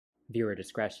Viewer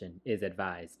discretion is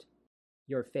advised.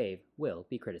 Your fave will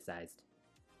be criticized.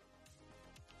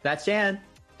 That's Shan.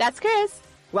 That's Chris.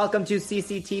 Welcome to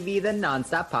CCTV, the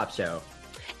nonstop pop show.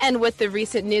 And with the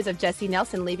recent news of Jessie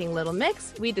Nelson leaving Little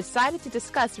Mix, we decided to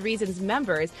discuss reasons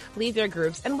members leave their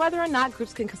groups and whether or not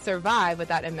groups can survive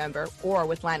without a member or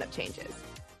with lineup changes.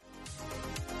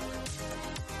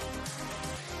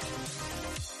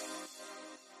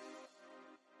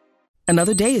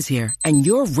 Another day is here, and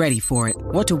you're ready for it.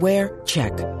 What to wear?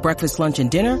 Check. Breakfast, lunch, and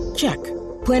dinner? Check.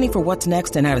 Planning for what's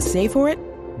next and how to save for it?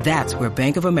 That's where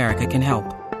Bank of America can help.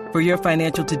 For your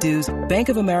financial to-dos, Bank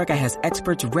of America has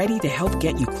experts ready to help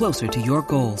get you closer to your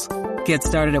goals. Get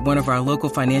started at one of our local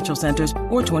financial centers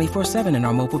or 24/7 in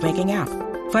our mobile banking app.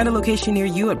 Find a location near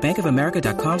you at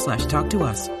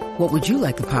bankofamerica.com/talktous. What would you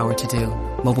like the power to do?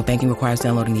 Mobile banking requires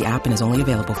downloading the app and is only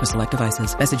available for select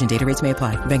devices. Message and data rates may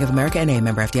apply. Bank of America N.A.,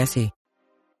 member FDIC.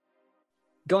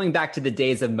 Going back to the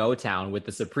days of Motown with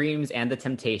the Supremes and the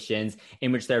Temptations,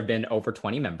 in which there have been over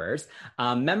 20 members,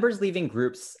 members leaving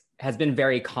groups has been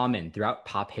very common throughout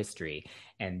pop history,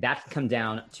 and that can come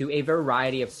down to a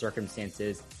variety of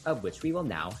circumstances, of which we will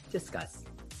now discuss.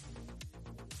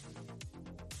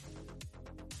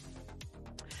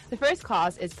 The first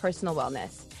cause is personal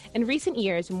wellness. In recent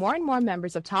years, more and more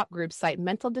members of top groups cite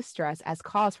mental distress as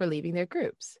cause for leaving their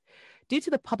groups. Due to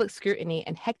the public scrutiny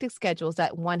and hectic schedules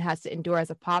that one has to endure as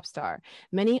a pop star,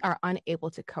 many are unable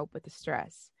to cope with the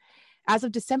stress. As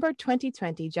of December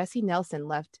 2020, Jessie Nelson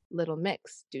left Little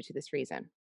Mix due to this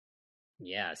reason.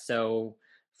 Yeah, so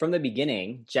from the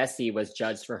beginning, Jessie was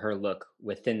judged for her look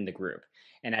within the group.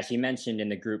 And as she mentioned in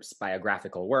the group's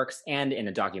biographical works and in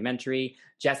a documentary,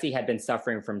 Jessie had been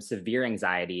suffering from severe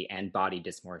anxiety and body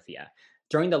dysmorphia.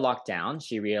 During the lockdown,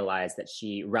 she realized that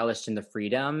she relished in the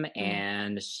freedom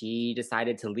and she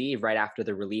decided to leave right after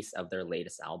the release of their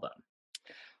latest album.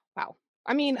 Wow.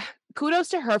 I mean, kudos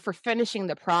to her for finishing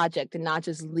the project and not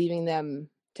just leaving them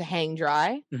to hang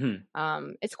dry.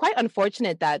 Mm-hmm. It's quite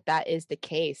unfortunate that that is the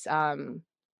case.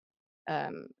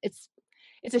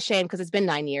 It's a shame because it's been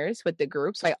 9 years with the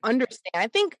group. So I understand. I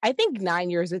think 9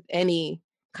 years with any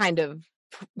kind of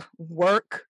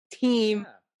work team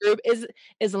group is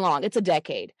long. It's a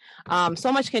decade.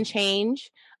 So much can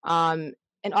change. And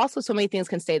also so many things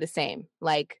can stay the same.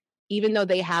 Like, even though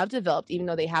they have developed, even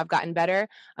though they have gotten better,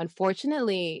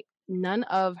 unfortunately, none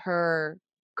of her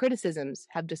criticisms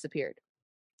have disappeared.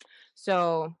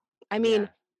 So, I mean,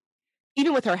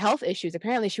 even with her health issues,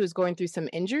 apparently she was going through some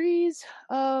injuries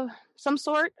of some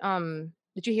sort.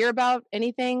 Did you hear about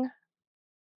anything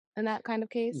in that kind of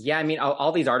case? Yeah, I mean,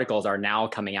 all these articles are now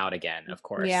coming out again, of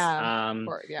course. Yeah,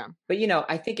 But you know,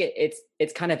 I think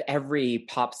it's kind of every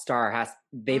pop star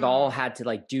they've all had to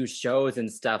like do shows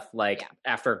and stuff like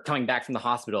after coming back from the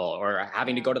hospital or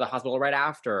having to go to the hospital right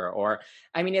after. Or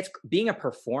I mean, it's being a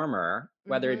performer,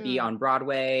 whether it be on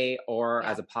Broadway or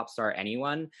as a pop star,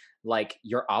 anyone, like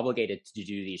you're obligated to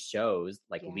do these shows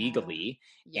like legally,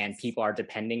 and people are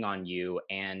depending on you,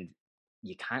 and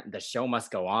the show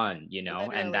must go on, you know.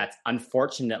 Literally. And that's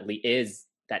unfortunately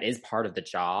that is part of the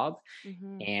job.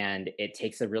 And it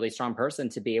takes a really strong person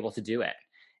to be able to do it.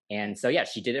 And so, yeah,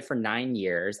 she did it for 9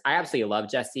 years. I absolutely love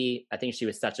Jessie. I think she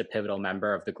was such a pivotal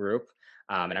member of the group.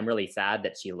 And I'm really sad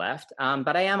that she left.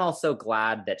 But I am also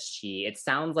glad that it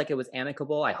sounds like it was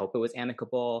amicable. I hope it was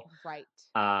amicable. Right.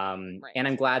 And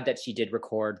I'm glad that she did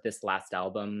record this last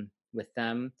album with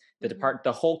them.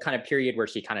 The whole kind of period where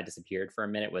she kind of disappeared for a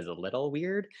minute was a little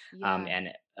weird, and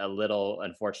a little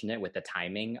unfortunate with the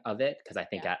timing of it, because I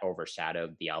think that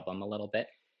overshadowed the album a little bit.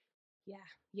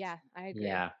 Yeah, I agree.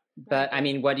 Yeah, but I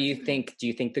mean, what do you think? Do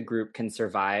you think the group can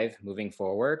survive moving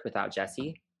forward without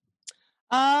Jessie?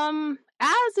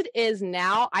 As it is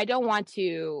now, I don't want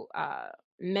to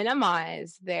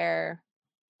minimize their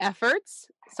efforts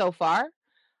so far.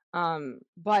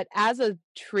 But as a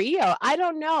trio, I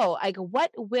don't know, like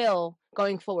what will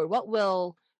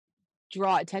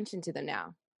draw attention to them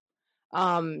now?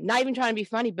 Not even trying to be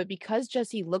funny, but because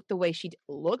Jessie looked the way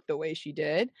she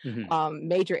did,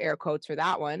 major air quotes for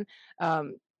that one.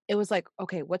 It was like,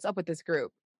 okay, what's up with this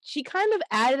group? She kind of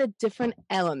added a different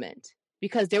element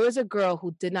because there was a girl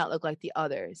who did not look like the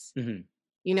others.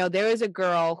 You know, there was a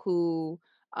girl who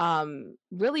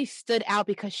really stood out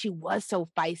because she was so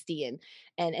feisty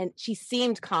and she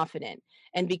seemed confident.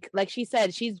 And like she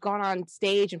said, she's gone on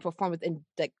stage and performed with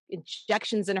like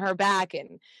injections in her back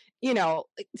and, you know,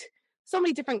 so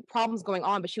many different problems going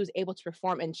on, but she was able to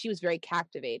perform and she was very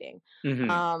captivating.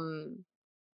 I'm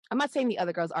not saying the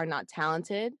other girls are not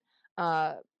talented.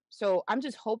 So I'm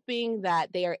just hoping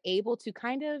that they are able to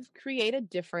kind of create a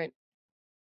different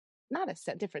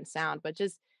sound, but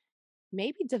just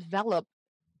maybe develop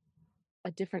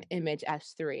a different image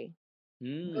as three.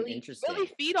 Really, really Interesting.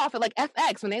 feed off it. Like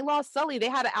FX, when they lost Sully, they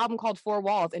had an album called Four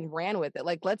Walls and ran with it.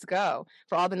 Like, let's go.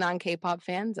 For all the non-K-pop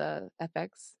fans, FX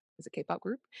is a K-pop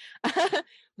group.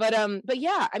 But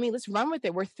yeah, I mean, let's run with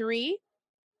it. We're three.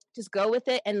 Just go with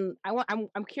it. And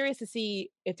I'm curious to see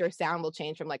if their sound will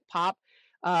change from like pop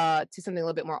to something a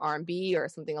little bit more R&B or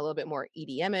something a little bit more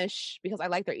EDM-ish, because I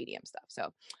like their EDM stuff.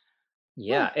 So whew.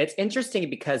 Yeah, it's interesting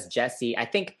because Jessie, I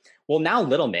think, well, now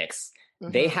Little Mix,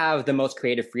 they Mhm. have the most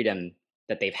creative freedom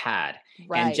that they've had. And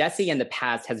Right. Jessie in the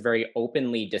past has very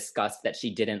openly discussed that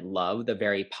she didn't love the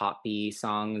very poppy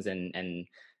songs and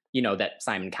you know, that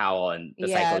Simon Cowell and the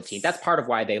Psycho team. That's Yes. part of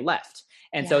why they left.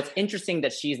 And so Yeah. it's interesting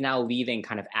that she's now leaving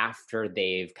kind of after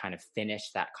they've kind of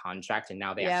finished that contract and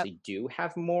now they Yep. actually do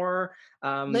have more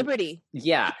Liberty.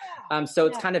 yeah. Yeah. So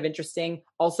it's Yeah. kind of interesting.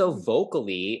 Also, Mhm.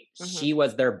 vocally, Mhm. she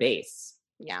was their bass.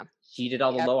 Yeah. She did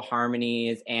all the Yep. low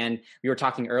harmonies, and we were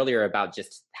talking earlier about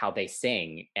just how they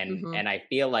sing, and Mhm. and I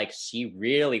feel like she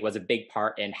really was a big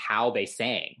part in how they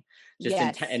sang, just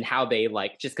Yes. in how they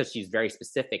like, just because she's very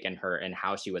specific in her and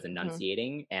how she was Mhm.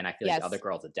 enunciating, and I feel like the other Yes.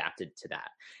 girls adapted to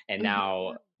that, and Mhm.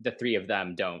 now the three of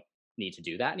them don't need to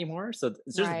do that anymore. So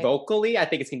it's just Right. vocally, I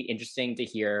think it's gonna be interesting to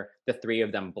hear the three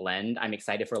of them blend. I'm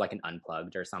excited for like an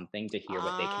unplugged or something to hear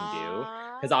what they can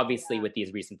do, because obviously Yeah. with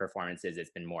these recent performances,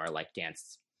 it's been more like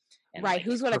dance and Right. like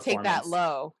Who's gonna take that performance.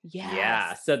 low? Yeah,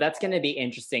 Yes. so that's going to be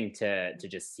interesting to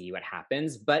just see what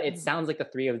happens, but it Mhm. sounds like the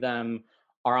three of them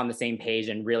are on the same page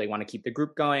and really want to keep the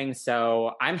group going.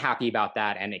 So I'm happy about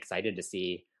that and excited to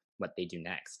see what they do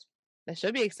next. That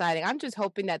should be exciting. I'm just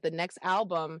hoping that the next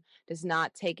album does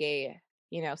not take a,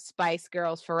 Spice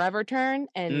Girls Forever turn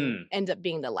and Mm, end up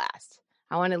being the last.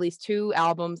 I want at least 2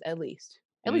 albums, at least.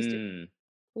 At least 2. mm,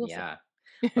 We'll see. yeah.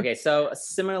 Okay, so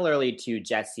similarly to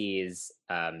Jesse's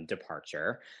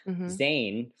departure, Mhm.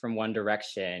 Zayn from One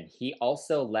Direction, he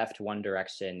also left One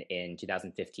Direction in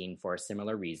 2015 for a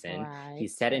similar reason. He Right,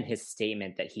 said in right. his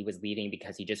statement that he was leaving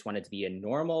because he just wanted to be a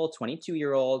normal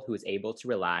 22-year-old who was able to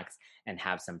relax and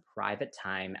have some private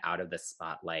time out of the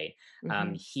spotlight.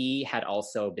 Mhm. He had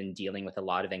also been dealing with a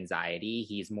lot of anxiety.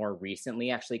 He's more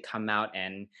recently actually come out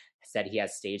and said he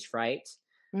has stage fright.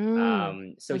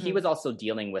 Mm. So he Mhm. was also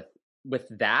dealing with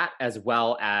that as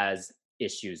well as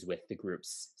issues with the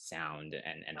group's sound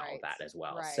and all of Right, that as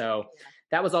well. right. So Yeah.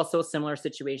 that was also a similar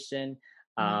situation.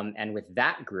 Mhm. And with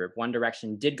that group, One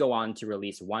Direction did go on to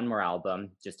release one more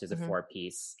album just as a Mhm.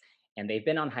 4-piece, and they've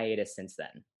been on hiatus since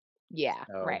then. Yeah,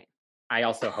 So right. I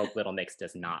also hope Little Mix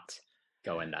does not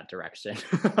go in that direction.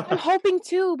 I'm hoping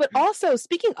too, but also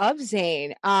speaking of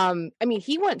Zayn, I mean,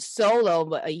 he went solo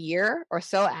what, a year or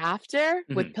so after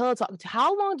with Mhm. Pillow Talk.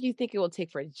 How long do you think it will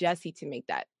take for Jessie to make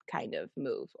that kind of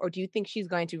move, or do you think she's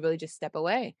going to really just step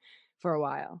away for a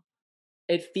while?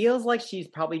 It feels like she's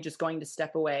probably just going to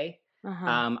step away. Uh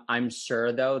huh. I'm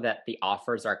sure though that the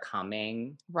offers are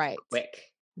coming Right.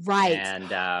 quick, Right.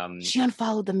 and She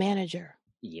unfollowed the manager.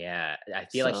 yeah, I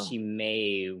feel like So, she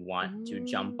may want to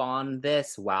jump mm, on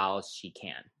this while she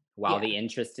can, while yeah, the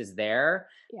interest is there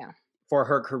yeah. for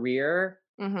her career.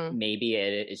 Mm-hmm.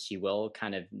 Maybe she will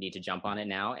kind of need to jump on it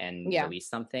now and Yeah. release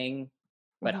something,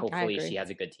 but I hopefully she agree. has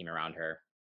a good team around her.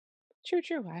 True,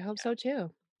 true. I hope Yeah. so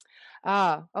too.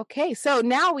 Okay. So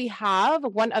now we have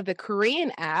one of the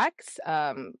Korean acts,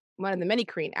 one of the many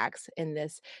Korean acts in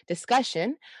this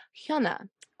discussion, Hyuna.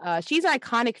 She's an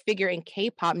iconic figure in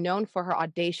K-pop, known for her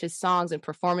audacious songs and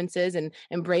performances and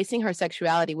embracing her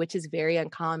sexuality, which is very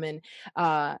uncommon.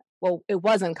 Well, it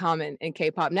was uncommon in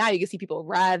K-pop. Now you can see people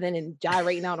writhing and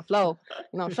gyrating on the floor.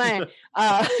 You know what I'm saying?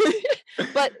 Uh,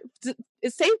 but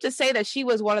it's safe to say that she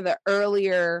was one of the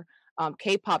earlier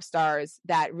K-pop stars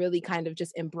that really kind of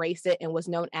just embraced it and was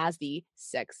known as the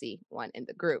sexy one in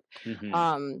the group. Hmm.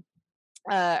 Um,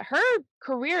 her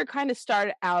career kind of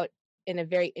started out in a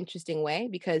very interesting way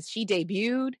because she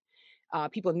debuted.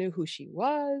 People knew who she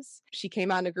was. She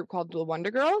came out in a group called the Wonder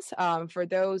Girls. For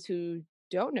those who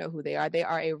don't know who they are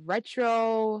a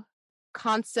retro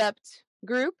concept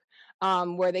group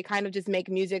where they kind of just make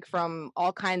music from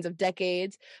all kinds of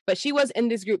decades. But she was in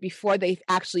this group before they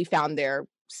actually found their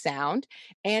sound.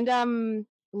 And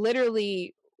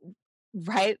literally,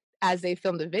 right as they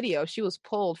filmed the video, she was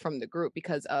pulled from the group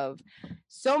because of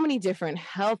so many different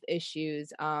health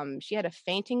issues. She had a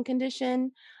fainting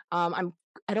condition. I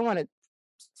don't want to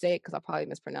say it because I'll probably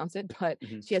mispronounce it, but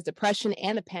Hmm. she has depression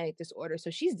and a panic disorder.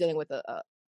 So she's dealing with a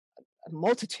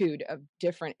multitude of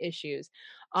different issues.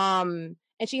 And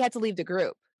she had to leave the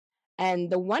group.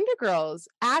 And the Wonder Girls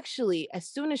actually, as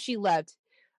soon as she left,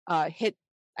 hit,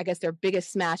 I guess, their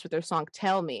biggest smash with their song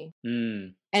Tell Me.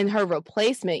 Mm. And her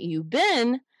replacement, Yu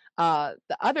Bin, the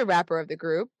other rapper of the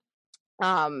group,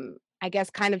 I guess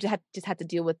kind of just had to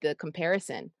deal with the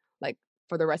comparison, like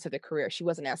for the rest of their career. She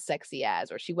wasn't as sexy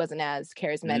as, or she wasn't as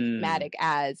Mm. charismatic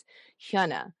as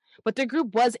Hyuna, but the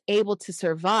group was able to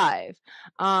survive.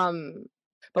 Um,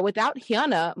 but without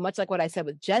Hyuna, much like what I said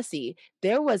with Jessie,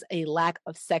 there was a lack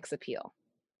of sex appeal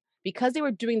because they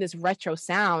were doing this retro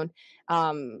sound.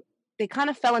 They kind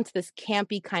of fell into this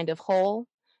campy kind of hole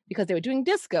because they were doing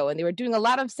disco and they were doing a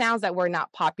lot of sounds that were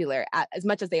not popular as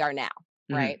much as they are now,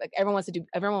 Mhm. right? Like everyone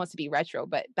wants to be retro,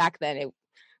 but back then it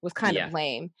was kind of Yeah.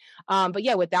 lame. But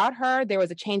yeah, without her, there was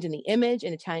a change in the image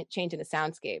and a change in the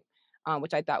soundscape,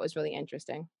 which I thought was really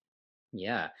interesting.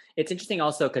 Yeah. It's interesting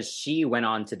also because she went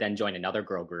on to then join another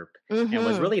girl group and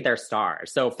was Mm-hmm. really their star.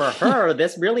 So for her,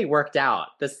 this really worked out.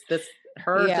 This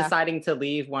her Yeah. deciding to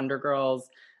leave Wonder Girls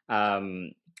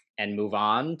um and move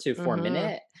on to Four Mm-hmm.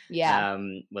 Minute Yeah.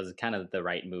 was kind of the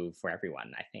right move for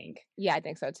everyone, I think. Yeah, I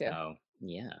think so too. So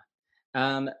yeah.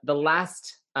 The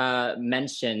last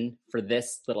mention for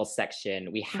this little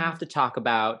section, we Mm-hmm. have to talk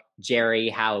about Jerry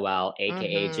Halliwell,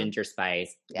 aka Mm-hmm. Ginger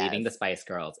Spice, leaving the Yes. Spice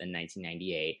Girls in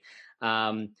 1998.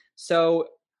 So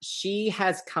she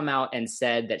has come out and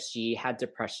said that she had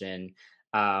depression.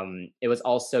 It was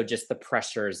also just the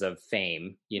pressures of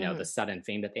fame, Mm-hmm. the sudden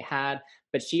fame that they had.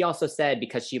 But she also said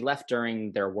because she left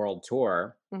during their world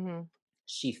tour, Mm-hmm.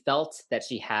 she felt that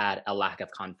she had a lack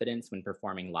of confidence when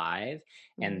performing live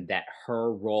Mm-hmm. and that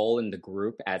her role in the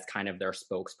group as kind of their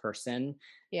spokesperson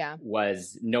Yeah.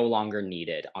 was no longer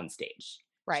needed on stage.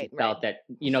 Right. She Right. felt that,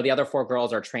 the other four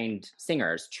girls are trained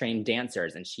singers, trained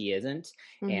dancers, and she isn't.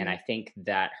 And Mm-hmm. I think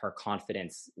that her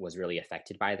confidence was really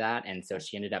affected by that. And so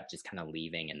she ended up just kind of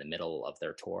leaving in the middle of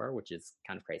their tour, which is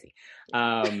kind of crazy.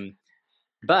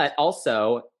 But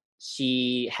also,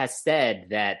 she has said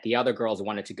that the other girls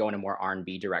wanted to go in a more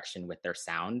R&B direction with their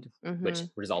sound, which Mm-hmm.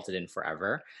 resulted in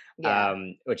Forever, Yeah.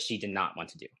 which she did not want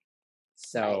to do. Right.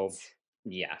 So,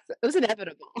 yeah, So it was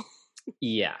inevitable.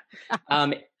 yeah.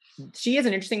 Um, she is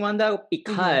an interesting one though Mm-hmm.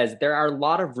 because there are a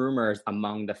lot of rumors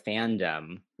among the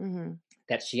fandom Mm-hmm.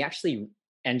 that she actually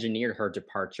engineered her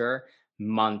departure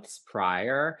months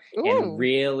prior and Ooh.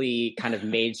 really kind of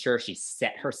made sure she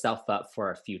set herself up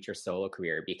for a future solo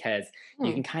career because you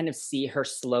Hmm. can kind of see her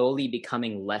slowly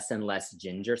becoming less and less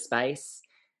Ginger Spice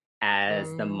as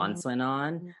the Mm. months went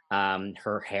on.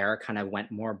 Her hair kind of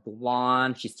went more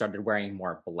blonde. She started wearing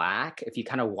more black. If you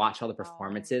kind of watch all the Oh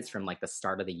performances yeah. from like the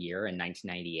start of the year in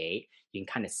 1998, you can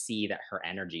kind of see that her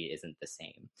energy isn't the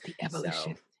same. The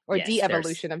evolution So or yes, there's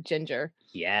de-evolution of Ginger.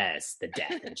 yes, the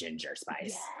death of Ginger Yes.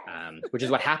 Spice, which is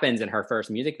what happens in her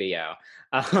first music video.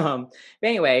 But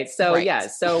anyway, so Right. yeah,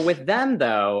 so with them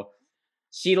though,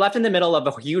 she left in the middle of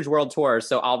a huge world tour,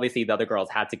 so obviously the other girls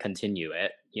had to continue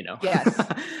it. Yes.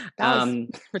 That was um,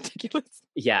 ridiculous.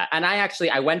 yeah, and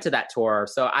I went to that tour,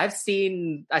 so I've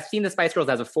seen the Spice Girls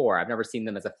as a 4. I've never seen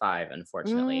them as a 5,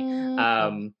 unfortunately.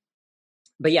 Oh.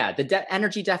 But yeah, the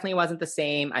energy definitely wasn't the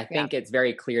same. I Yeah. think it's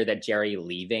very clear that Jerry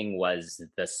leaving was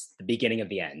the beginning of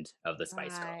the end of the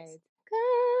Spice Girls.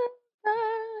 Right.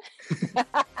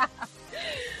 Goodbye.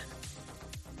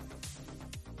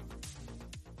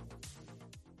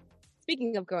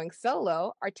 Speaking of going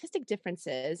solo, artistic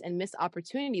differences and missed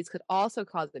opportunities could also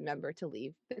cause the member to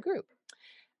leave the group.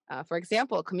 For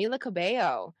example, Camila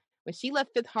Cabello, when she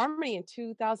left Fifth Harmony in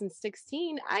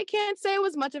 2016, I can't say it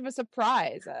was much of a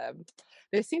surprise.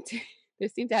 There seemed to there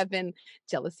seemed to have been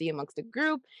jealousy amongst the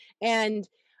group, and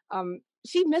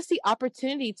she missed the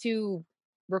opportunity to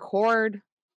record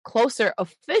Closer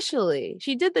officially.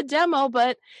 She did the demo,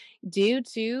 but due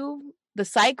to the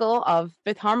cycle of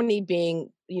Fifth Harmony being,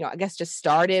 I guess just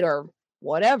started or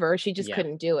whatever, she just Yeah.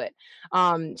 couldn't do it.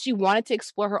 She wanted to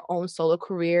explore her own solo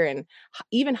career and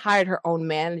even hired her own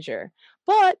manager.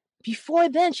 But before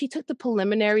then, she took the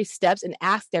preliminary steps and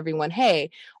asked everyone, hey,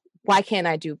 why can't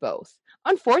I do both?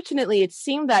 Unfortunately, it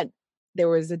seemed that there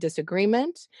was a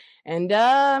disagreement. And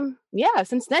yeah,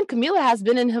 since then, Camila has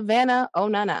been in Havana. Oh,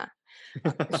 nana.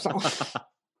 So,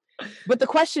 but the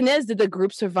question is, did the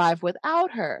group survive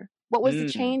without her? What was the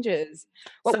Mm. changes?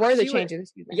 What So were the she was, changes?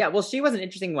 Excuse me. yeah. Well, she was an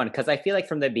interesting one because I feel like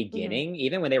from the Mhm. beginning,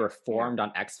 even when they were Yeah. formed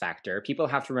on X Factor, people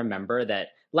have to remember that,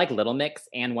 like Little Mix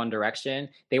and One Direction,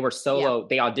 they were Yeah. solo.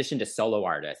 They auditioned as solo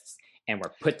artists and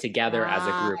were put together as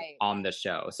a group Right. on the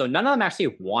show. So none of them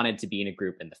actually wanted to be in a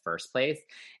group in the first place.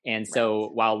 And Right. so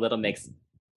while Little Mix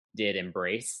did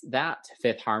embrace that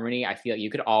Fifth Harmony, I feel you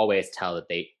could always tell that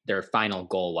their final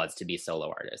goal was to be solo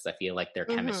artists. I feel like their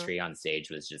Mhm. chemistry on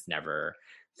stage was just never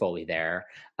fully there.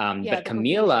 Yeah, But the cohesion.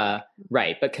 Camila,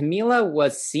 right? But Camila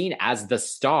was seen as the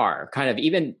star, kind of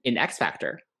even in X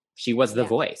Factor. She was the Yeah.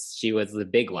 voice. She was the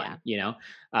big Yeah. one.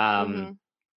 Um, Mhm.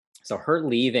 so her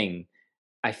leaving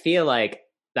I feel like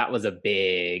that was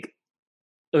it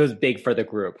was big for the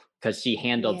group because she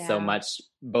handled so much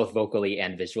both vocally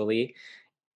and visually.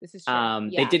 This is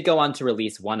true. They did go on to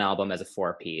release one album as a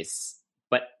 4-piece,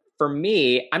 but for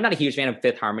me, I'm not a huge fan of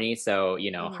Fifth Harmony, so,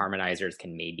 harmonizers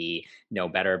can maybe know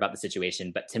better about the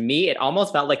situation. But to me, it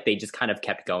almost felt like they just kind of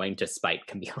kept going to spite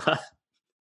Camila.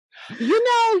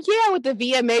 With the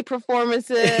VMA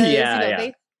performances.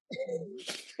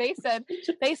 They said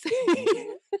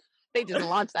they just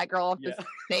launched that girl off the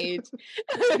stage.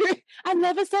 I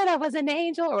never said I was an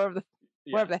angel, or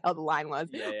whatever the hell the line was,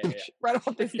 right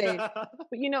off the stage.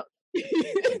 But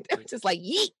it was just like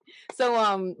yeet.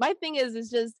 So my thing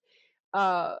is just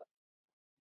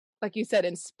like you said,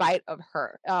 in spite of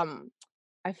her,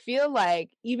 I feel like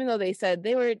even though they said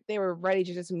they were ready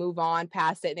to just move on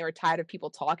past it and they were tired of people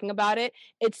talking about it,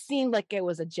 it seemed like it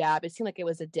was a jab. It seemed like it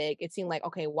was a dig. It seemed like,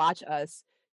 okay, watch us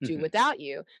do without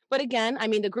you. But again, I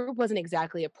mean, the group wasn't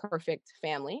exactly a perfect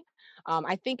family.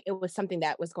 I think it was something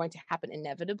that was going to happen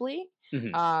inevitably.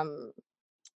 I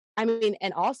mean,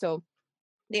 and also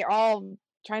they're all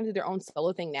trying to do their own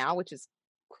solo thing now, which is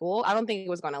cool. I don't think it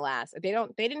was going to last. They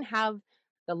didn't have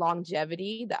the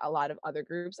longevity that a lot of other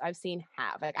groups I've seen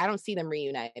have. Like, I don't see them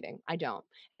reuniting. I don't.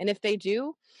 And if they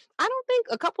do, I don't think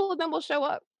a couple of them will show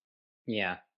up.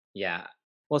 Yeah.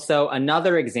 Well, so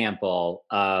another example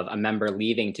of a member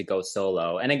leaving to go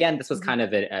solo, and again, this was kind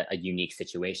of a unique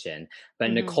situation,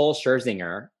 but Nicole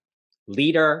Scherzinger,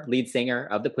 lead singer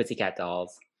of the Pussycat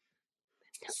Dolls.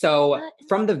 So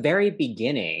from the very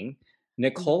beginning,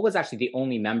 Nicole was actually the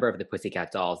only member of the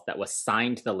Pussycat Dolls that was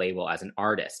signed to the label as an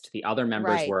artist. The other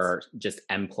members were just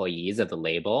employees of the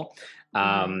label.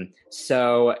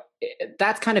 So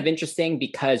that's kind of interesting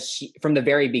because from the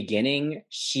very beginning,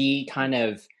 she kind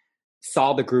of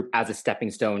saw the group as a stepping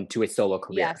stone to a solo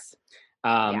career.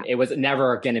 It was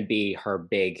never going to be her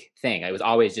big thing. It was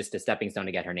always just a stepping stone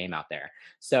to get her name out there.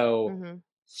 So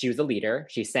she was a leader.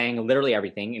 She sang literally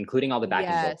everything, including all the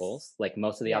backing vocals. Like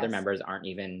most of the other members aren't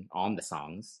even on the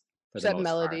songs. Except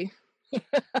Melody.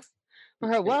 For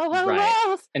her,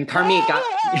 whoa. And Carmit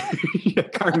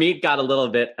got a little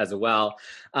bit as well.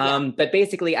 But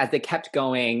basically, as they kept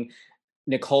going,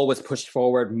 Nicole was pushed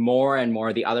forward more and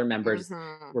more. The other members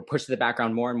were pushed to the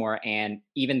background more and more. And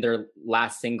even their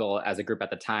last single as a group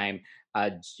at the time,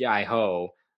 Jai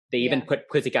Ho, they even put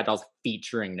Pussycat Dolls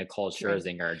featuring Nicole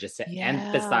Scherzinger just to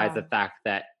emphasize the fact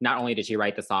that not only did she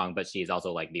write the song, but she's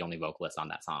also like the only vocalist on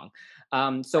that song.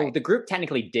 So the group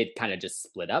technically did kind of just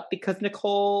split up because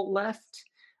Nicole left.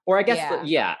 Or I guess,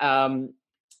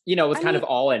 it was kind of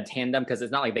all in tandem because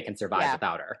it's not like they can survive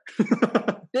without her.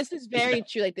 This is very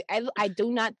true. Like, I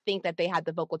do not think that they had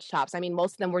the vocal chops. I mean,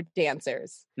 most of them were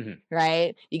dancers,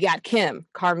 right? You got Kim,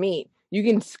 Carmit. You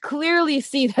can clearly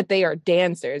see that they are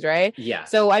dancers, right? Yeah.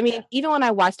 So, I mean, even when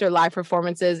I watch their live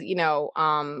performances, it's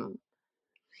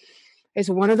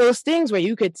one of those things where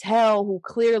you could tell who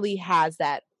clearly has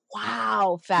that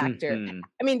wow factor.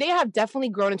 I mean, they have definitely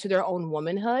grown into their own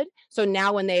womanhood. So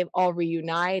now when they've all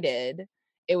reunited,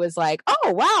 it was like,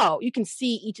 oh, wow, you can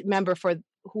see each member for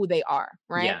who they are,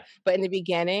 right? Yeah. But in the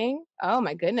beginning, oh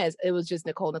my goodness, it was just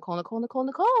Nicole.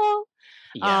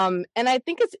 Yeah. And I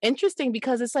think it's interesting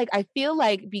because it's like, I feel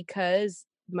like because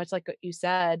much like what you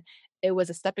said, it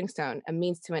was a stepping stone, a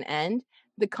means to an end.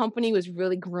 The company was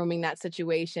really grooming that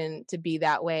situation to be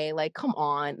that way. Like, come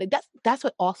on, like that's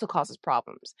what also causes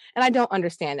problems. And I don't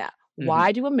understand that.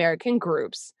 Why do American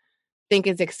groups think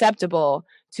it's acceptable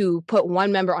to put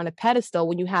one member on a pedestal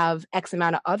when you have X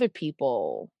amount of other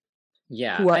people?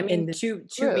 Yeah, I mean, to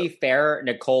be fair,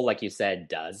 Nicole, like you said,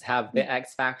 does have the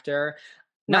X factor.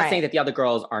 Not saying that the other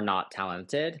girls are not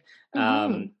talented,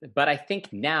 but I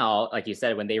think now, like you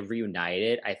said, when they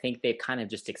reunited, I think they've kind of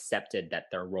just accepted that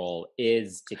their role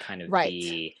is to kind of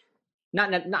be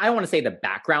not I don't want to say the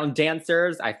background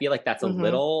dancers. I feel like that's a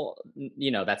little,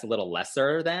 that's a little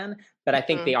lesser than, but I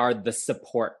think they are the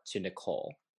support to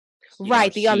Nicole.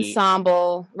 The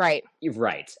ensemble, right.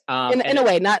 In a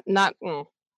way, not.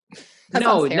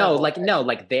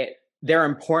 They're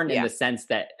important in the sense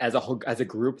that as a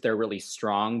group, they're really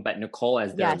strong, but Nicole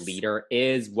as their leader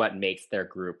is what makes their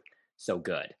group so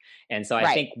good. And so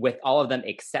I think with all of them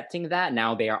accepting that,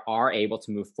 now they are able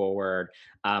to move forward.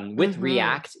 With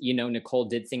React, Nicole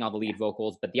did sing all the lead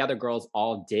vocals, but the other girls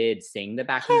all did sing the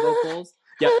backing vocals.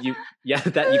 That you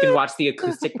can watch the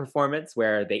acoustic performance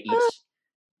where they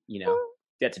each,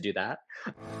 get to do that.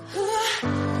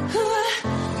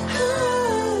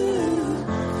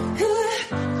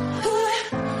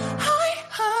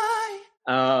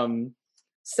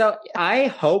 So I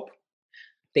hope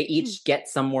they each get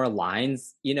some more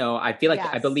lines. You know, I feel like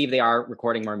I believe they are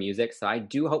recording more music, so I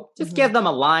do hope just give them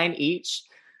a line each.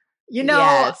 You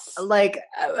know, like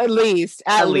at least.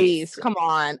 Come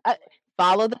on.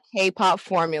 Follow the K-pop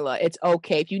formula. It's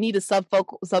okay. If you need a sub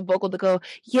vocal to go,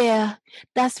 yeah,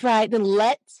 that's right, then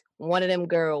let one of them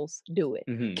girls do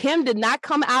it. Kim did not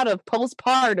come out of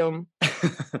postpartum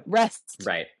rest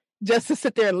right just to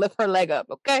sit there and lift her leg up,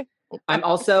 okay? I'm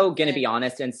also going to be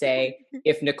honest and say,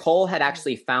 if Nicole had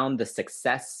actually found the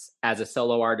success as a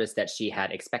solo artist that she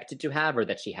had expected to have or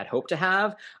that she had hoped to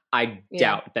have, I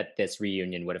doubt that this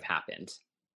reunion would have happened.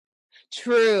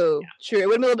 True.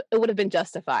 It would have been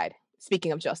justified.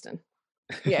 Speaking of Justin.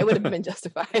 Yeah, it would have been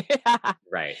justified.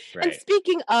 Right. And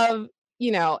speaking of,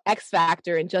 you know, X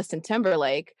Factor and Justin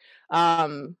Timberlake,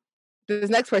 this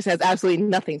next person has absolutely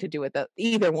nothing to do with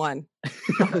either one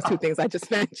of those two things I just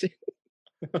mentioned.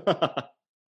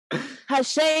 Has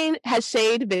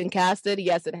Shade been casted?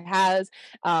 Yes, it has.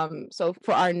 So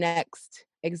for our next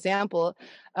example,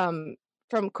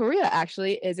 from Korea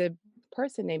actually is a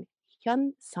person named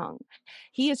Hyun Sung.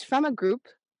 He is from a group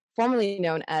formerly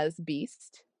known as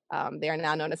Beast. They are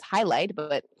now known as Highlight,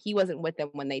 but he wasn't with them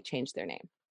when they changed their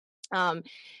name.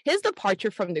 His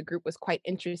departure from the group was quite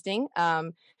interesting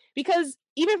because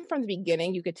even from the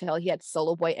beginning, you could tell he had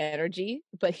solo boy energy,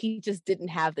 but he just didn't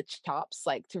have the chops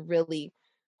like to really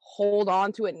hold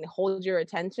on to it and hold your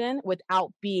attention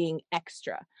without being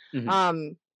extra.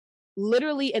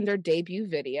 Literally in their debut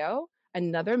video,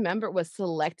 another member was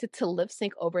selected to lip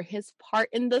sync over his part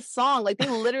in the song. Like they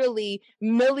literally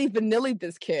Milli Vanilli'd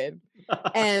this kid.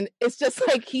 And it's just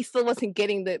like he still wasn't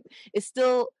getting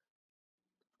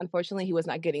unfortunately, he was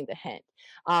not getting the hint.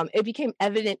 It became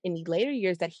evident in the later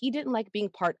years that he didn't like being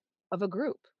part of a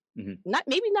group. Not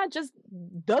just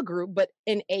the group, but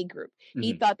in a group.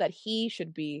 He thought that he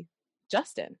should be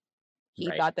Justin. He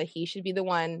thought that he should be the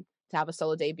one to have a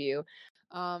solo debut.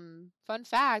 Fun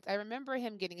fact, I remember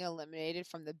him getting eliminated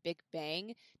from the Big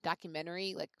Bang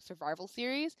documentary, like survival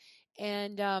series.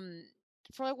 And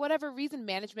for like whatever reason,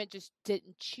 management just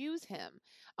didn't choose him.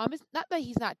 It's not that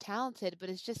he's not talented, but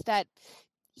it's just that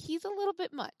he's a little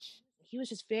bit much. He was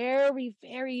just very,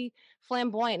 very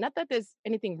flamboyant. Not that there's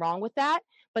anything wrong with that,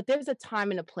 but there's a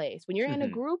time and a place. When you're in a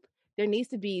group, there needs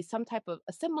to be some type of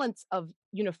a semblance of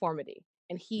uniformity.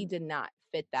 And he did not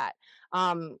fit that.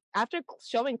 After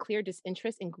showing clear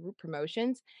disinterest in group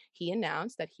promotions, he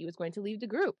announced that he was going to leave the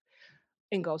group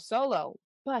and go solo.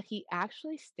 But he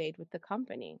actually stayed with the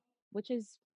company, which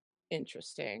is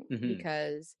interesting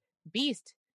because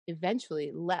Beast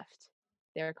eventually left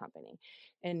their company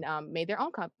and made their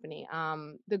own company.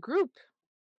 The group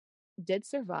did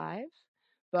survive,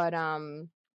 but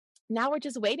now we're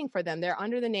just waiting for them. They're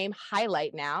under the name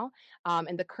Highlight now,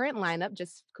 and the current lineup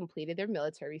just completed their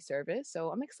military service, so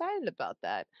I'm excited about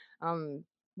that.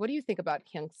 What do you think about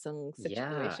Hyun Sung's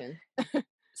situation?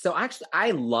 So actually,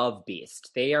 I love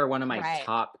Beast. They are one of my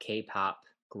top K-pop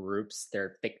groups.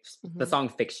 The song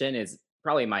Fiction is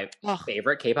probably my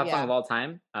favorite K-pop song of all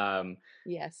time.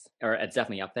 Yes. Or it's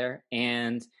definitely up there.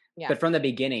 And but from the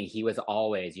beginning, he was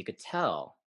always, you could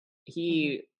tell,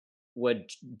 he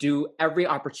would do every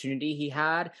opportunity he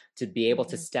had to be able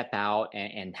to step out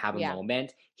and have a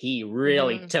moment. He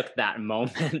really took that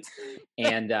moment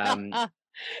and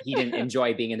he didn't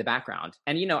enjoy being in the background.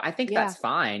 And, you know, I think that's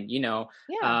fine. You know,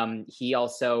 he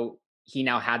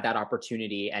now had that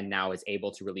opportunity and now is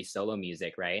able to release solo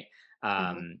music, right?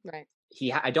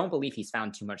 I don't believe he's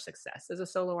found too much success as a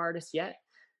solo artist yet.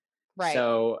 Right.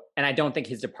 So, and I don't think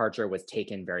his departure was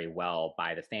taken very well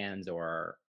by the fans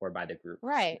or by the group.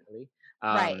 Right.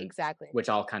 Right, exactly. Which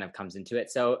all kind of comes into it.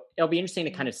 So it'll be interesting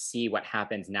to kind of see what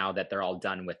happens now that they're all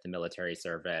done with the military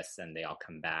service and they all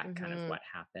come back, kind of what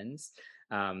happens.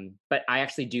 But I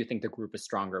actually do think the group is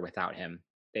stronger without him.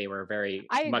 They were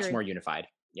much more unified.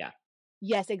 Yeah.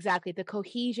 Yes, exactly. The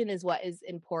cohesion is what is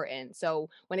important. So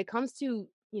when it comes to,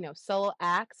 you know, solo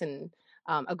acts and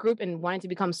a group and wanting to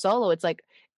become solo, it's like,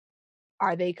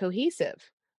 are they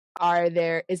cohesive?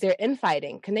 Is there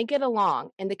infighting? Can they get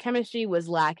along? And the chemistry was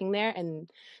lacking there. And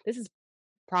this is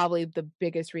probably the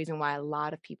biggest reason why a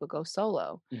lot of people go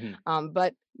solo.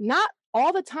 But not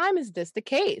all the time is this the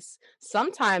case.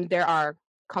 Sometimes there are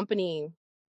company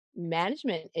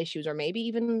management issues or maybe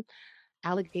even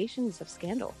allegations of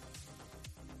scandal.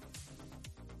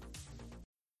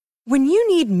 When you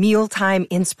need mealtime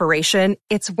inspiration,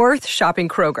 it's worth shopping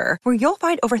Kroger, where you'll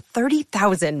find over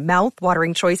 30,000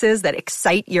 mouth-watering choices that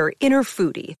excite your inner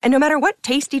foodie. And no matter what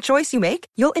tasty choice you make,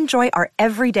 you'll enjoy our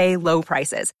everyday low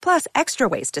prices, plus extra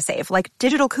ways to save, like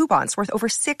digital coupons worth over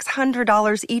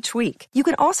 $600 each week. You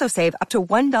can also save up to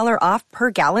 $1 off per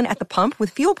gallon at the pump with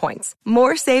fuel points.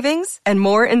 More savings and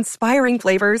more inspiring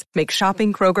flavors make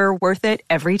shopping Kroger worth it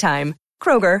every time.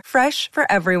 Kroger, fresh for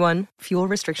everyone. Fuel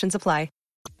restrictions apply.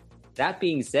 That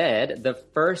being said, the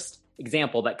first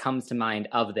example that comes to mind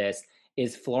of this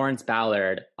is Florence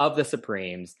Ballard of the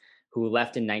Supremes, who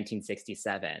left in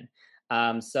 1967.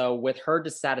 So with her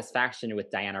dissatisfaction with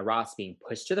Diana Ross being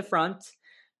pushed to the front,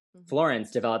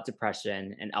 Florence developed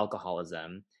depression and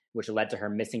alcoholism, which led to her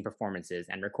missing performances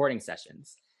and recording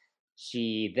sessions.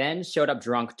 She then showed up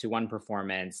drunk to one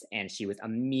performance, and she was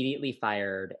immediately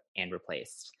fired and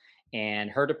replaced. And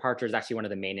her departure is actually one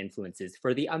of the main influences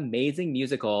for the amazing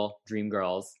musical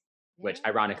Dreamgirls, which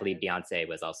ironically Beyonce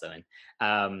was also in.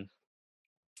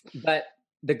 But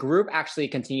the group actually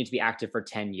continued to be active for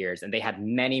 10 years, and they had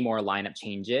many more lineup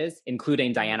changes,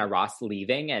 including Diana Ross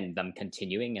leaving and them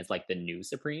continuing as like the new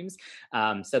Supremes.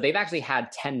 So they've actually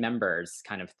had 10 members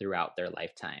kind of throughout their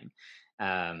lifetime.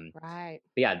 Right.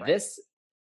 But yeah, this,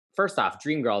 first off,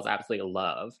 Dreamgirls absolutely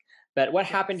love. But what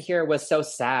happened here was so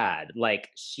sad. Like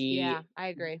Yeah, I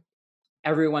agree.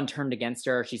 Everyone turned against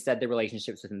her. She said the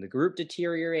relationships within the group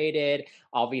deteriorated.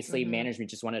 Obviously, management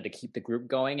just wanted to keep the group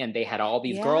going, and they had all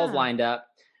these girls lined up,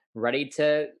 ready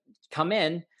to come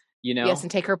in, you know? Yes, and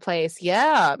take her place.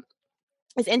 Yeah.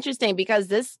 It's interesting because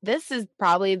this is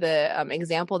probably the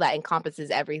example that encompasses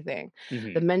everything.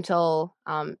 The mental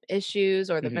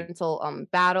issues or the mental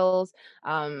battles,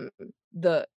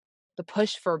 the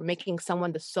push for making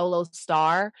someone the solo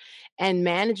star, and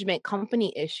management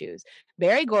company issues.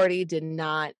 Berry Gordy did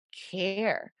not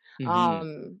care.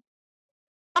 I'm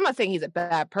not saying he's a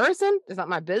bad person. It's not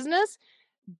my business.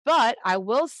 But I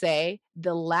will say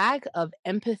the lack of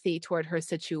empathy toward her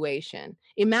situation.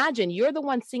 Imagine you're the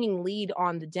one singing lead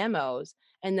on the demos,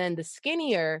 and then the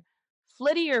skinnier,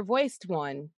 flittier voiced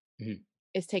one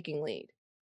is taking lead.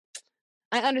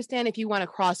 I understand if you want to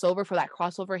cross over for that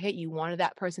crossover hit, you wanted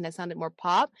that person that sounded more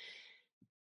pop,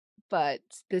 but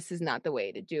this is not the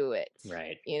way to do it.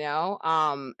 Right. You know?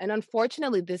 And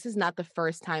unfortunately, this is not the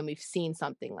first time we've seen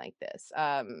something like this.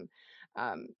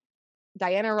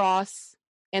 Diana Ross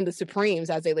and the Supremes,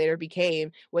 as they later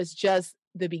became, was just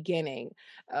the beginning.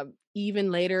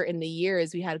 Even later in the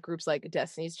years, we had groups like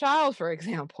Destiny's Child, for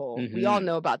example. We all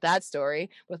know about that story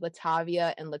with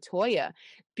Latavia and LaToya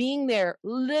being there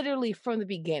literally from the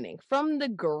beginning, from the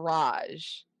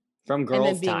garage. From Girls'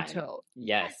 and then being Time. told,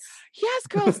 Yes. Yes,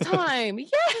 Girls' Time.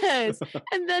 Yes.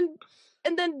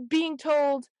 And then being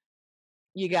told,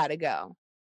 you gotta go.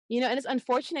 You know, and it's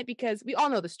unfortunate because we all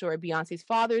know the story. Beyonce's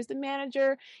father is the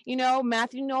manager. You know,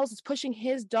 Matthew Knowles is pushing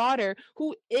his daughter,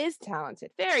 who is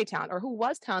talented, very talented, or who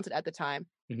was talented at the time,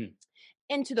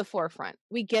 into the forefront.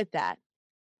 We get that.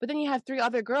 But then you have three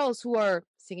other girls who are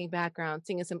singing background,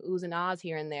 singing some oohs and ahs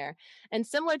here and there. And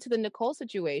similar to the Nicole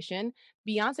situation,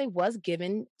 Beyonce was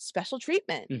given special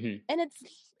treatment. And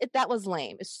that was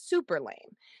lame. It's super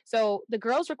lame. So the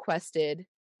girls requested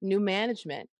new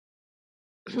management.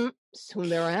 Soon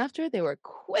thereafter, they were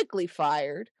quickly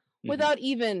fired without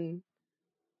even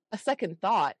a second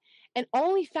thought, and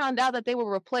only found out that they were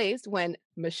replaced when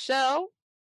Michelle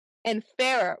and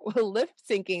Farrah were lip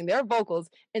syncing their vocals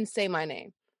in Say My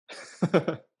Name.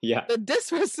 Yeah. The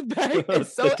disrespect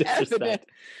is so evident.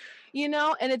 You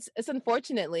know, and it's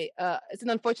unfortunately it's an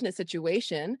unfortunate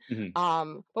situation.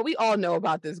 But we all know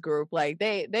about this group. Like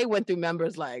they went through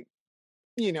members like,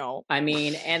 you know. I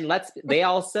mean, and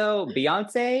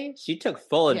Beyonce, she took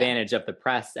full advantage of the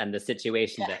press and the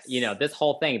situation that, you know, this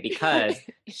whole thing, because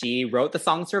she wrote the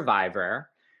song Survivor,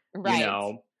 you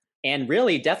know, and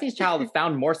really Destiny's Child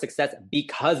found more success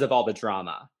because of all the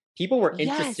drama. People were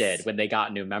interested when they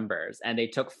got new members, and they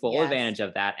took full advantage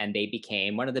of that, and they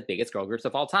became one of the biggest girl groups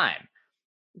of all time.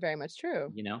 Very much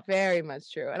true. You know? Very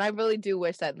much true. And I really do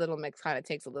wish that Little Mix kind of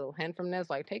takes a little hint from this,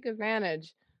 like take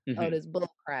advantage of this bull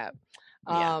crap.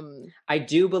 I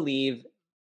do believe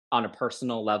on a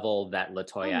personal level that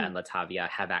LaToya and Latavia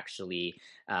have actually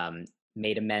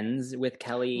made amends with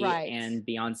Kelly and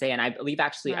Beyonce. And I believe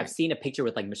actually I've seen a picture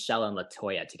with like Michelle and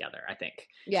LaToya together, I think.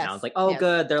 Yes. And I was like, oh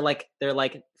good. They're like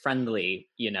friendly,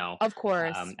 you know. Of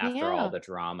course. After all the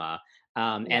drama.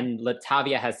 And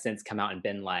Latavia has since come out and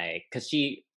been like, because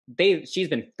she's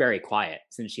been very quiet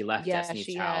since she left Destiny's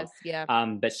Child.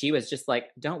 But she was just like,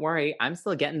 don't worry, I'm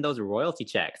still getting those royalty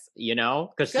checks, you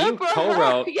know? Because she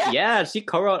co-wrote, she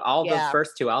co-wrote all the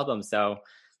first two albums. So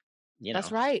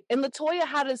That's right. And Latoya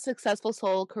had a successful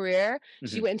solo career.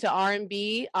 She Mhm. went into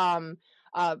R&B.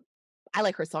 I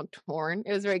like her song "Torn."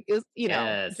 It was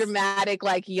Yes. dramatic,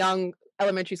 like young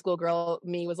elementary school girl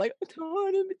me was like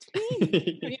torn in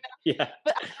between. Yeah.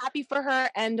 But I'm happy for her,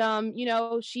 and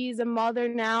she's a mother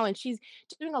now, and she's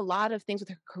doing a lot of things with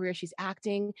her career. She's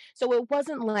acting, so it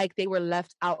wasn't like they were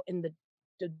left out in the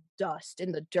dust,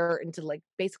 in the dirt, and to like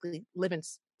basically live in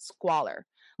squalor,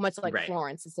 much like Right.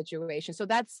 Florence's situation. So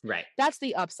that's Right.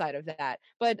 the upside of that.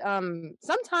 But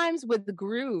sometimes with the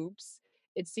groups,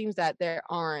 it seems that there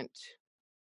aren't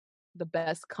the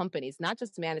best companies, not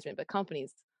just management, but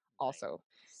companies also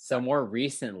So suck. more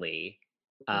recently,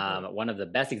 Mhm. one of the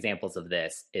best examples of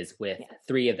this is with Yes.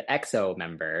 3 of the EXO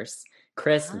members,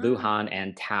 Chris, Luhan, Ah.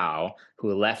 and Tao,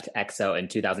 who left EXO in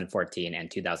 2014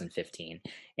 and 2015.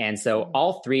 And so Mhm.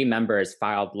 all 3 members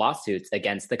filed lawsuits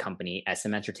against the company,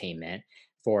 SM Entertainment,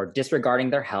 for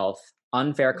disregarding their health,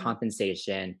 unfair Mhm.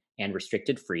 compensation, and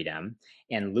restricted freedom.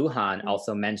 And Luhan Mhm.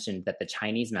 also mentioned that the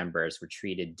Chinese members were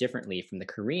treated differently from the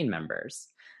Korean members.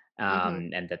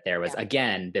 Mhm. And that there was Yeah.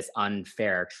 again this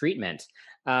unfair treatment.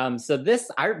 So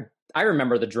this I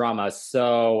remember the drama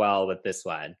so well with this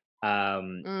one.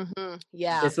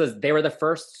 Yeah. They were the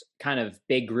first kind of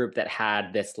big group that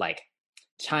had this like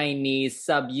Chinese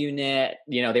subunit.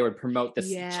 They would promote this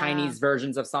Yeah. Chinese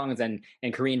versions of songs and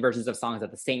Korean versions of songs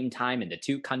at the same time in the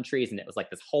 2 countries, and it was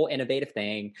like this whole innovative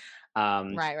thing.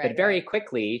 Right, But right, very right.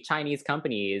 quickly, Chinese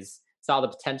companies saw the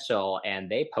potential and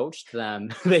they poached them.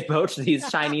 They poached these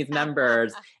Chinese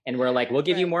members and were like, "We'll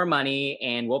give you Right. more money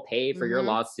and we'll pay for your Mhm.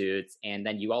 lawsuits, and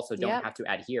then you also don't Yep. have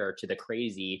to adhere to the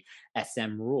crazy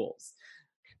SM rules."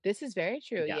 This is very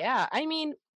true. Yeah. Yeah. I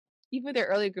mean, even their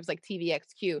earlier groups like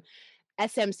TVXQ,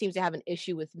 SM seems to have an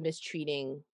issue with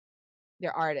mistreating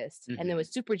their artists. And then Hmm. with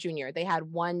Super Junior, they had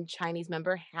one Chinese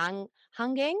member,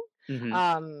 Hanggang. Hmm.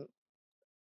 Um,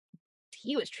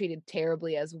 he was treated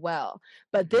terribly as well.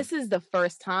 But Hmm. this is the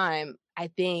first time I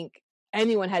think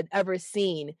anyone had ever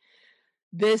seen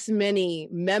this many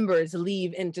members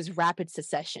leave in just rapid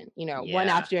succession, one Yeah.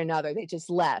 after another. They just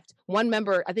left. One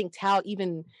member, I think Tal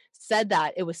even said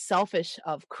that it was selfish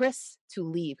of Chris to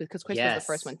leave because Chris was the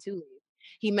first Yes. one to leave.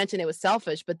 He mentioned it was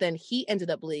selfish, but then he ended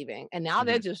up leaving, and now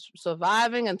they're Hmm. just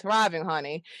surviving and thriving,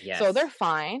 honey. So they're Yes.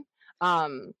 fine.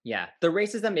 Yeah. The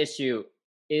racism issue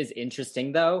is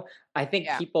interesting, though. I think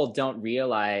Yeah. people don't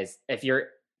realize if you're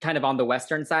kind of on the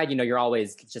Western side, you're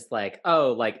always just like,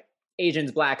 oh, like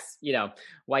Asians, blacks,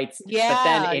 whites. But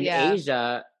then Yeah, in yeah.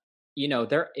 Asia,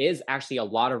 there is actually a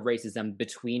lot of racism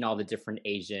between all the different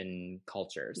Asian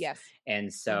cultures. Yes. And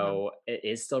Mhm. so it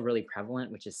is still really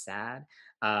prevalent, which is sad.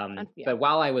 Yeah, But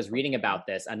while I was reading unfortunately. about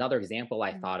this, another example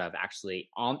I Mhm. thought of actually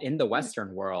in the Mhm.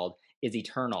 Western world is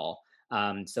Eternal.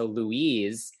 So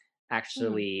Louise, Mhm.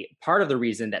 actually, part of the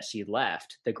reason that she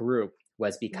left the group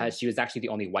was Mhm. because she was actually the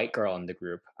only white girl in the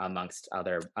group amongst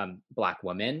other black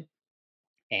women.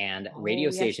 And radio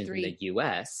Oh, yes, stations in the 3.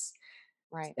 US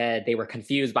Right. said they were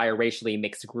confused by a racially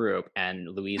mixed group. And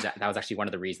Louise, that was actually one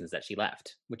of the reasons that she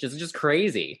left, which is just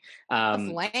crazy. That's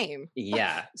Um, lame.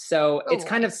 yeah. So So it's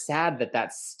kind lame. of sad that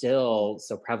that's Mhm. still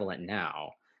so prevalent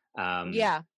now. Um,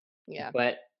 Yeah. Yeah.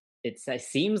 but it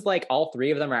seems like all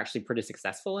 3 of them are actually pretty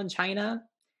successful in China.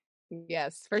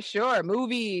 Yes, for sure.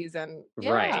 Movies and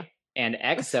yeah. Right. And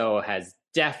EXO has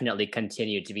definitely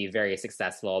continued to be very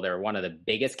successful. They're one of the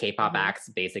biggest K-pop Mhm. acts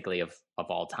basically of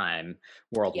all time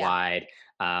Yeah. worldwide.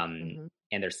 Mhm.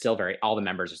 And they're still all the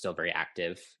members are still very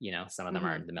active. Some of them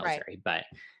are in Mhm. the Right. military. But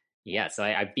yeah, Yes. so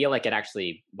I feel like it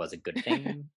actually was a good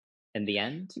thing in the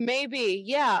end. Maybe.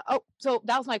 Yeah. Oh, so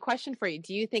that was my question for you.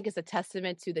 Do you think it's a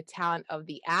testament to the talent of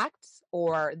the acts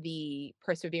or the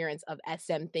perseverance of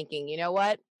SM thinking, you know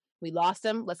what? We lost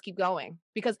him. Let's keep going.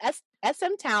 Because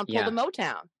SM Town pulled a Yeah.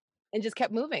 Motown and just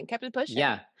kept moving, kept it pushing.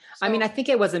 Yeah. I mean, I So, think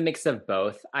it was a mix of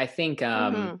both.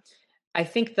 mhm. I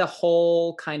think the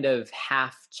whole kind of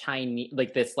half Chinese,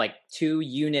 like this, like 2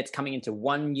 units coming into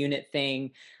 1 unit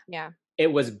thing, Yeah. it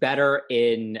was better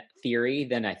in theory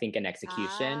than I think in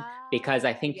execution, because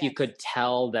I Ah, think you yes. could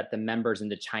tell that the members in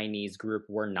the Chinese group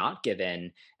were not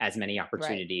given as many Right.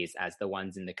 opportunities as the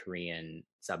ones in the Korean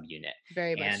subunit.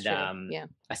 Very much And true. Yeah.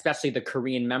 especially the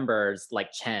Korean members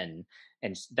like Chen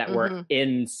and that were Mhm.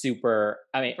 in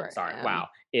For sorry, M. wow,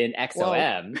 in Whoa.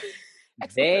 XOM, XOM,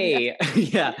 yes. they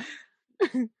yeah,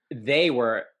 they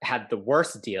had the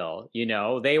worst deal. They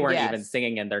weren't even Yes.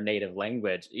 singing in their native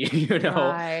language.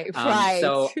 Right. Right.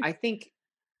 So I think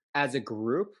as a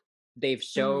group they've Mhm.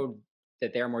 showed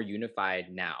that they're more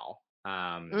unified now,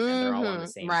 and they're all on the Mhm.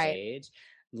 same Right. page.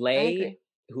 I Lei, agree.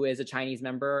 who is a Chinese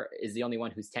member, is the only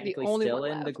one who's The technically only still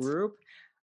one in the left. group.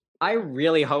 I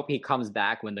really hope he comes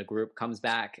back when the group comes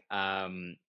back.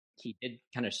 He did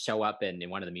kind of show up in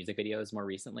one of the music videos more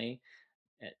recently,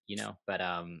 but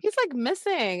he's like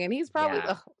missing, and he's probably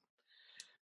yeah.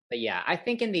 But yeah, I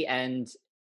think in the end,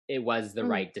 it was the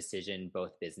right decision,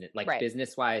 both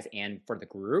business wise and for the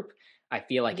group. I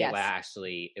feel like it was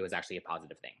actually a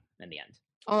positive thing in the end.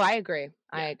 Oh, I agree.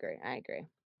 Yeah. I agree.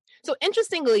 So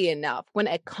interestingly enough, when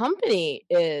a company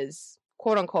is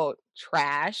quote unquote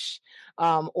trash,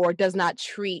 or does not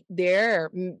treat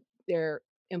their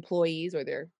employees or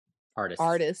their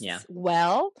artists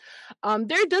well,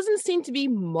 there doesn't seem to be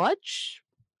much,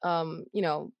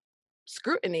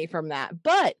 scrutiny from that.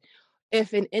 But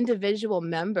if an individual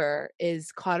member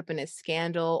is caught up in a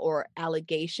scandal or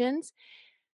allegations,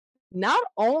 not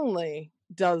only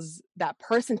does that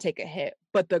person take a hit,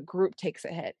 but the group takes a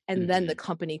hit, and then the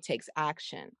company takes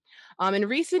action. In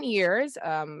recent years,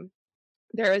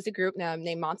 there is a group now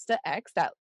named Monsta X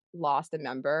that lost a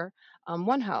member,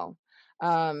 Wonho.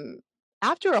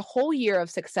 After a whole year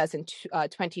of success in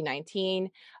 2019,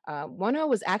 Wonho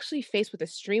was actually faced with a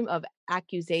stream of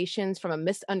accusations from a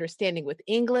misunderstanding with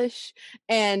English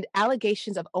and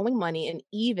allegations of owing money and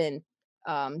even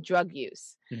drug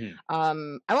use. I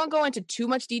won't go into too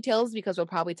much details because we'll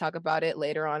probably talk about it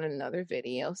later on in another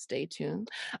video. Stay tuned.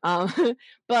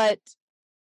 But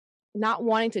not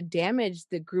wanting to damage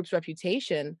the group's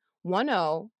reputation,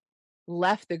 Wonho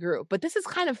left the group. But this is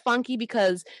kind of funky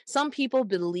because some people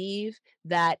believe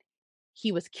that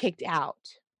he was kicked out,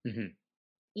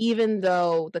 even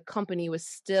though the company was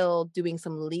still doing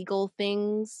some legal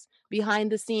things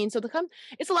behind the scenes. So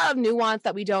it's a lot of nuance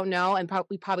that we don't know, and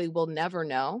we probably will never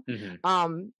know.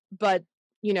 But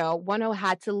Wonho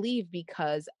had to leave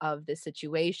because of this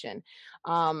situation.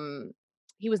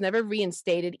 He was never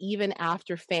reinstated, even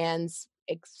after fans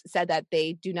said that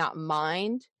they do not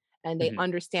mind and they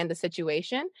understand the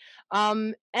situation.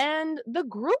 And the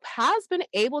group has been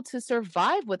able to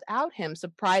survive without him,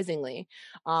 surprisingly.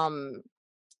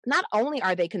 Not only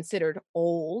are they considered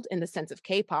old in the sense of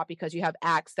K-pop, because you have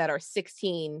acts that are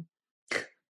 16,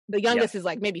 the youngest is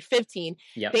like maybe 15.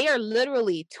 They are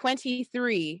literally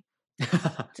 23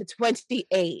 to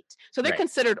 28. So they're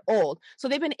considered old. So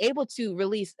they've been able to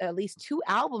release at least 2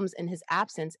 albums in his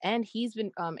absence, and he's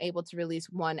been able to release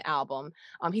 1 album.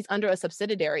 He's under a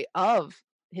subsidiary of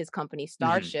his company,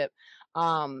 Starship.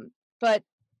 But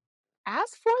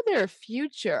as for their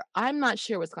future, I'm not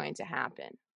sure what's going to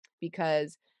happen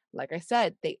because, like I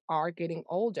said, they are getting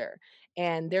older,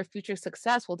 and their future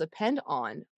success will depend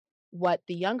on what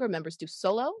the younger members do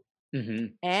solo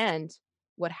and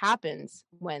what happens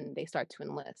when they start to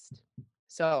enlist.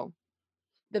 So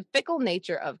the fickle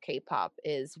nature of K-pop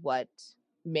is what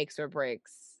makes or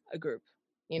breaks a group,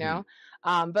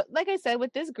 but like I said,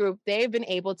 with this group, they've been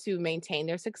able to maintain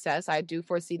their success. I do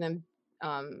foresee them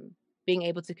being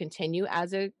able to continue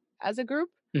as a group.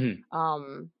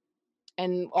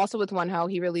 And also with Wonho,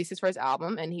 he released his first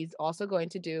album, and he's also going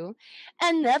to do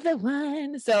another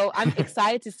one. So I'm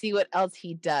excited to see what else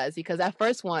he does, because that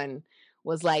first one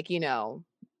was like, I don't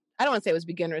want to say it was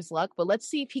beginner's luck, but let's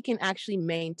see if he can actually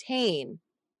maintain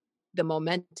the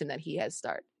momentum that he has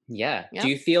started. Yeah. Do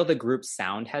you feel the group's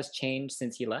sound has changed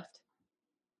since he left?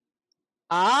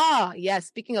 Yeah.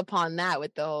 Speaking upon that,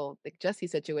 with the whole Jessie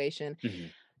situation,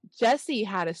 Jessie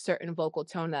had a certain vocal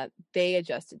tone that they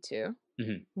adjusted to.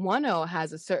 Wonho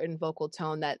has a certain vocal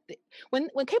tone that when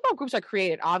K-pop groups are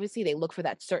created, obviously they look for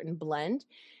that certain blend,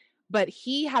 but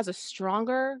he has a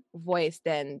stronger voice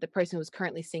than the person who's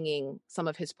currently singing some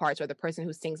of his parts, or the person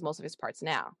who sings most of his parts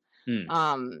now.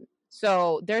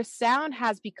 So their sound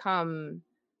has become,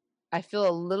 I feel, a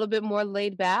little bit more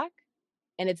laid back,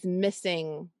 and it's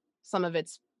missing some of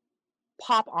its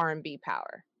pop R&B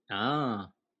power.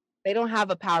 They don't have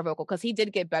a power vocal, because he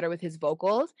did get better with his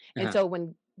vocals. And so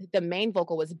when the main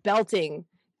vocal was belting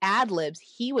ad-libs,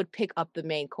 he would pick up the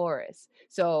main chorus.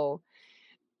 So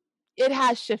it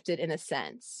has shifted in a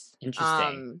sense.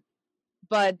 Interesting.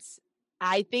 But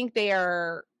I think they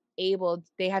have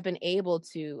been able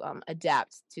to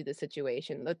adapt to the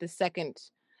situation with the second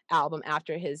album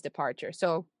after his departure.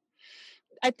 So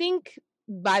I think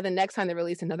by the next time they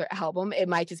release another album, it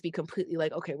might just be completely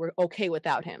like, okay, we're okay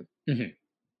without him.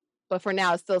 But for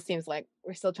now, it still seems like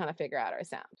we're still trying to figure out our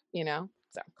sound,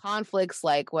 So conflicts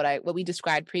like what we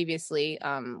described previously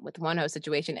with Wonho's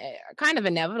situation are kind of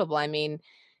inevitable. I mean,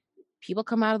 people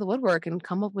come out of the woodwork and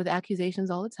come up with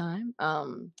accusations all the time.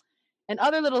 And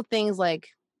other little things like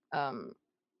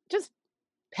just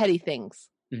petty things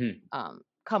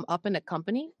come up in a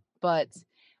company. But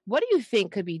what do you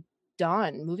think could be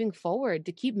done moving forward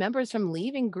to keep members from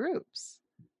leaving groups?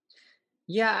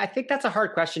 Yeah, I think that's a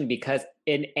hard question because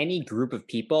in any group of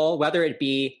people, whether it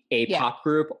be a pop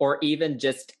group or even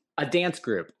just a dance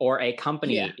group or a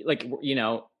company, like, you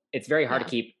know, it's very hard to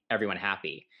keep everyone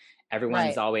happy.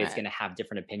 Everyone's always going to have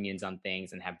different opinions on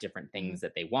things and have different things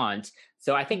that they want.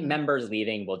 So I think members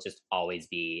leaving will just always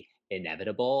be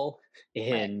inevitable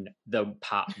in the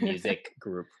pop music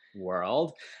group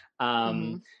world.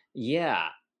 Yeah.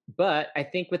 But I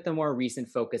think with the more recent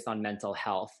focus on mental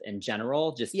health in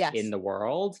general, just in the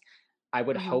world, I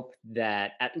would hope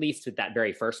that at least with that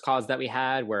very first cause that we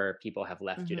had, where people have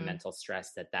left due to mental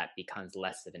stress, that becomes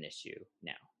less of an issue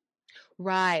now.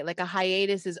 Right. Like a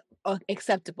hiatus is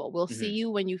acceptable. We'll see you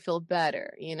when you feel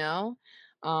better, you know?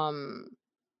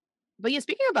 But yeah,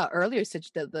 speaking about earlier,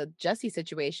 the Jessie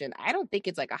situation, I don't think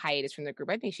it's like a hiatus from the group.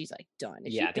 I think she's like done.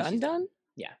 Is she done?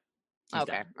 Yeah.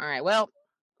 Okay. Done. All right. Well,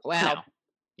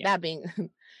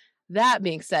 that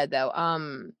being said though,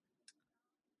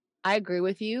 I agree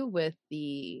with you with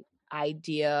the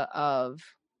idea of,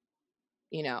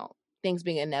 you know, things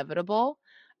being inevitable.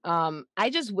 I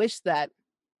just wish that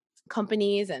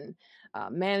companies and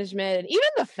management and even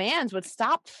the fans would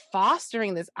stop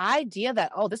fostering this idea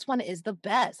that, oh, this one is the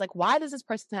best. Like, why does this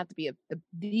person have to be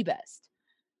the best?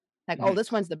 Like, oh,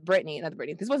 this one's the Britney, not the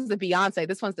Britney. This one's the Beyonce.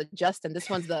 This one's the Justin. This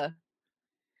one's the.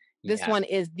 This one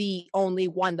is the only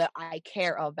one that I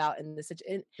care about in this.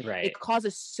 It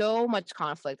causes so much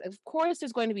conflict. Of course,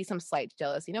 there's going to be some slight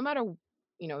jealousy, no matter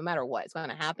what, it's going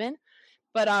to happen.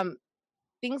 But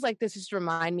things like this just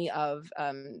remind me of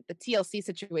the TLC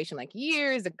situation, like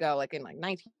years ago, like in like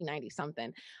 1990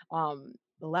 something.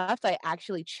 The left, I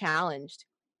actually challenged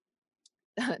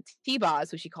T-Boz,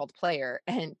 who she called Player,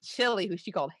 and Chili, who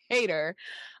she called Hater,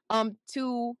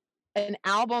 to an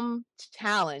album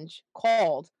challenge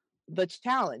called The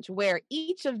Challenge, where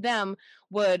each of them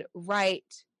would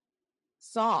write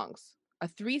songs, a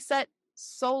 3-set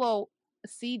solo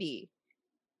CD,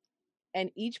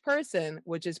 and each person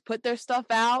would just put their stuff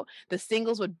out. The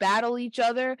singles would battle each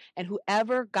other, and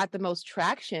whoever got the most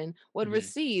traction would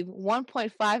receive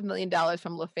 $1.5 million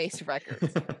from LaFace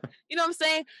Records. You know what I'm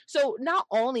saying? So not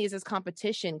only is this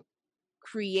competition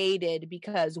created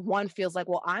because one feels like,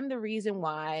 well, I'm the reason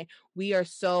why we are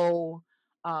so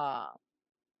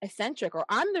eccentric, or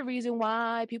I'm the reason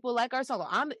why people like our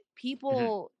song.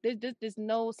 There's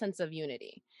no sense of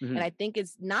unity. And I think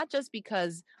it's not just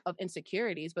because of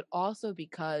insecurities, but also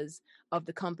because of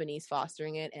the companies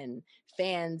fostering it and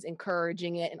fans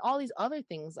encouraging it and all these other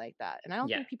things like that. And I don't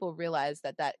think people realize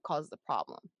that causes the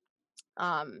problem.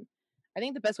 I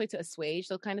think the best way to assuage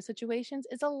those kind of situations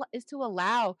is to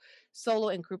allow solo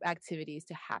and group activities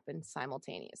to happen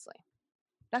simultaneously.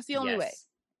 That's the only way.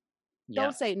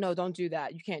 Don't say, no, don't do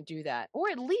that. You can't do that. Or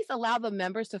at least allow the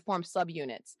members to form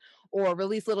subunits or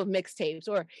release little mixtapes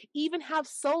or even have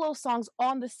solo songs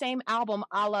on the same album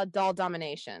a la Doll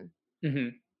Domination.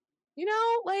 You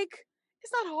know, like,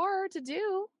 it's not hard to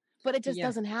do, but it just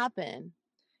doesn't happen.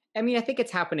 I mean, I think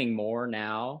it's happening more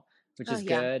now, which is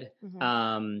good.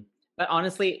 But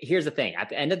honestly, here's the thing. At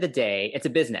the end of the day, it's a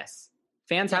business.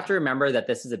 Fans have to remember that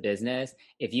this is a business.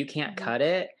 If you can't cut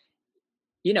it,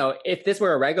 you know, if this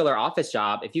were a regular office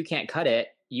job, if you can't cut it,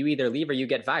 you either leave or you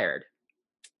get fired.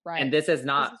 Right. And this is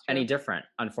not any different,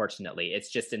 unfortunately. It's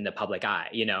just in the public eye,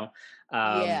 you know?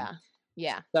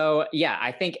 So,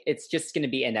 I think it's just going to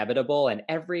be inevitable, and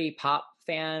every pop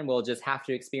fan will just have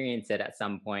to experience it at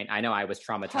some point. I know I was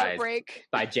traumatized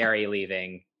by Jerry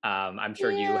leaving. I'm sure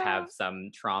you have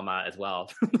some trauma as well.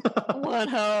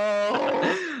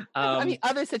 I mean,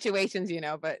 other situations, you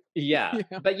know, but...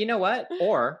 But you know what?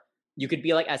 Or... you could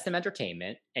be like SM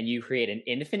Entertainment and you create an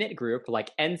infinite group like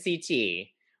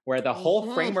NCT, where the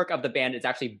whole framework of the band is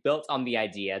actually built on the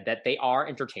idea that they are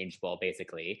interchangeable,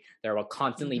 basically. There will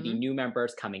constantly be new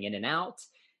members coming in and out,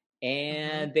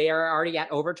 and they are already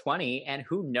at over 20, and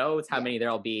who knows how many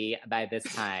there'll be by this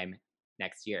time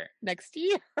next year. That's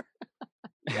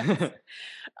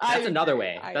another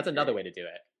way. That's another way to do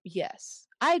it. Yes,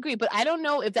 I agree, but I don't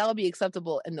know if that will be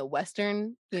acceptable in the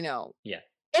Western, you know.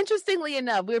 Interestingly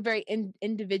enough, we're very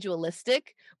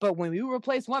individualistic, but when we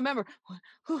replace one member,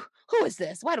 who is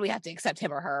this? Why do we have to accept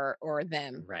him or her or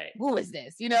them? Right. Who is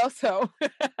this? You know, so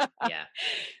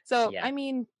I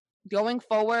mean, going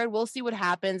forward, we'll see what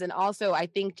happens. And also, I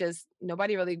think just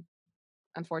nobody really,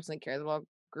 unfortunately, cares about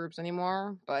groups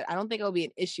anymore, but I don't think it'll be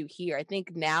an issue here. I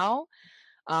think now,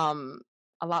 a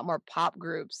lot more pop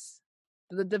groups,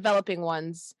 the developing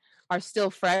ones, are still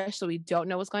fresh, so we don't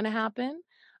know what's going to happen.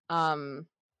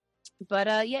 But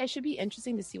it should be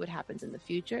interesting to see what happens in the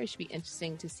future. It should be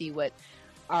interesting to see what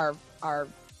our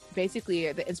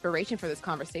basically the inspiration for this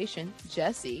conversation,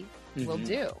 Jessie, will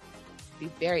do. Be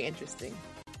very interesting.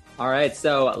 All right,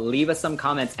 so leave us some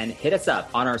comments and hit us up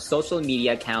on our social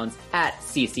media accounts at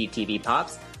CCTV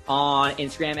Pops on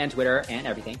Instagram and Twitter and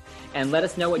everything. And let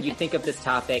us know what you think of this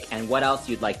topic and what else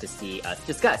you'd like to see us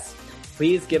discuss.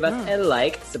 Please give us a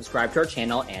like, subscribe to our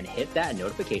channel, and hit that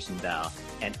notification bell.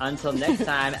 And until next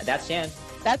time, that's Shan.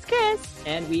 That's Chris.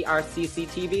 And we are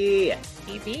CCTV.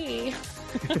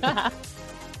 TV.